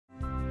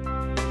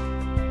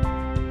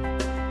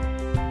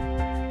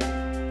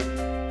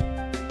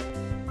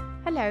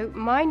Hello,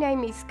 my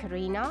name is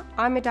Carina.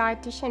 I'm a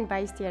dietitian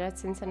based here at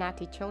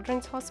Cincinnati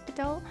Children's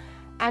Hospital,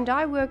 and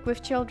I work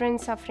with children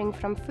suffering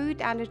from food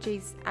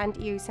allergies and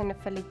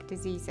eosinophilic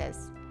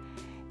diseases.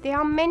 There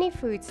are many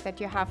foods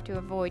that you have to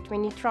avoid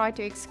when you try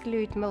to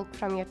exclude milk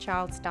from your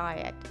child's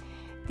diet.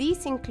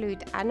 These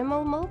include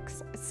animal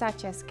milks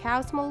such as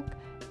cow's milk,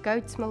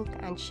 goat's milk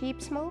and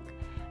sheep's milk,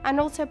 and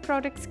also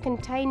products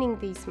containing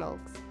these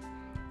milks.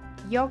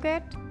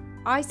 Yogurt,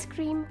 ice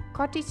cream,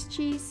 cottage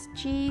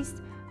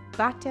cheese,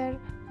 butter,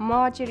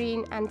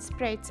 margarine and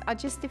spreads are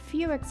just a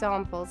few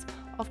examples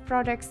of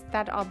products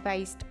that are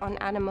based on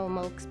animal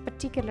milks,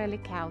 particularly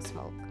cow's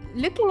milk.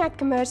 Looking at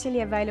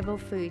commercially available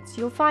foods,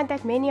 you'll find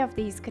that many of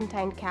these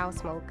contain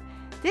cow's milk.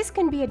 This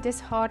can be a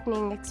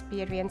disheartening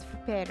experience for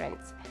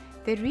parents.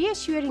 The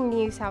reassuring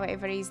news,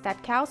 however, is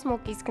that cow's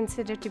milk is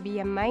considered to be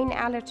a main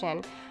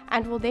allergen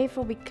and will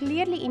therefore be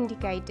clearly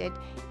indicated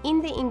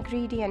in the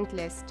ingredient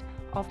list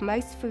of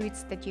most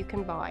foods that you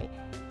can buy.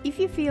 If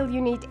you feel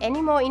you need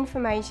any more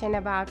information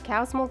about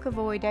cow's milk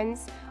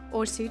avoidance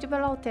or suitable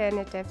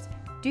alternatives,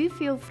 do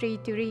feel free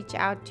to reach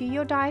out to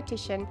your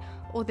dietitian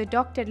or the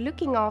doctor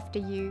looking after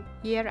you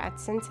here at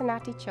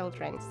Cincinnati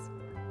Children's.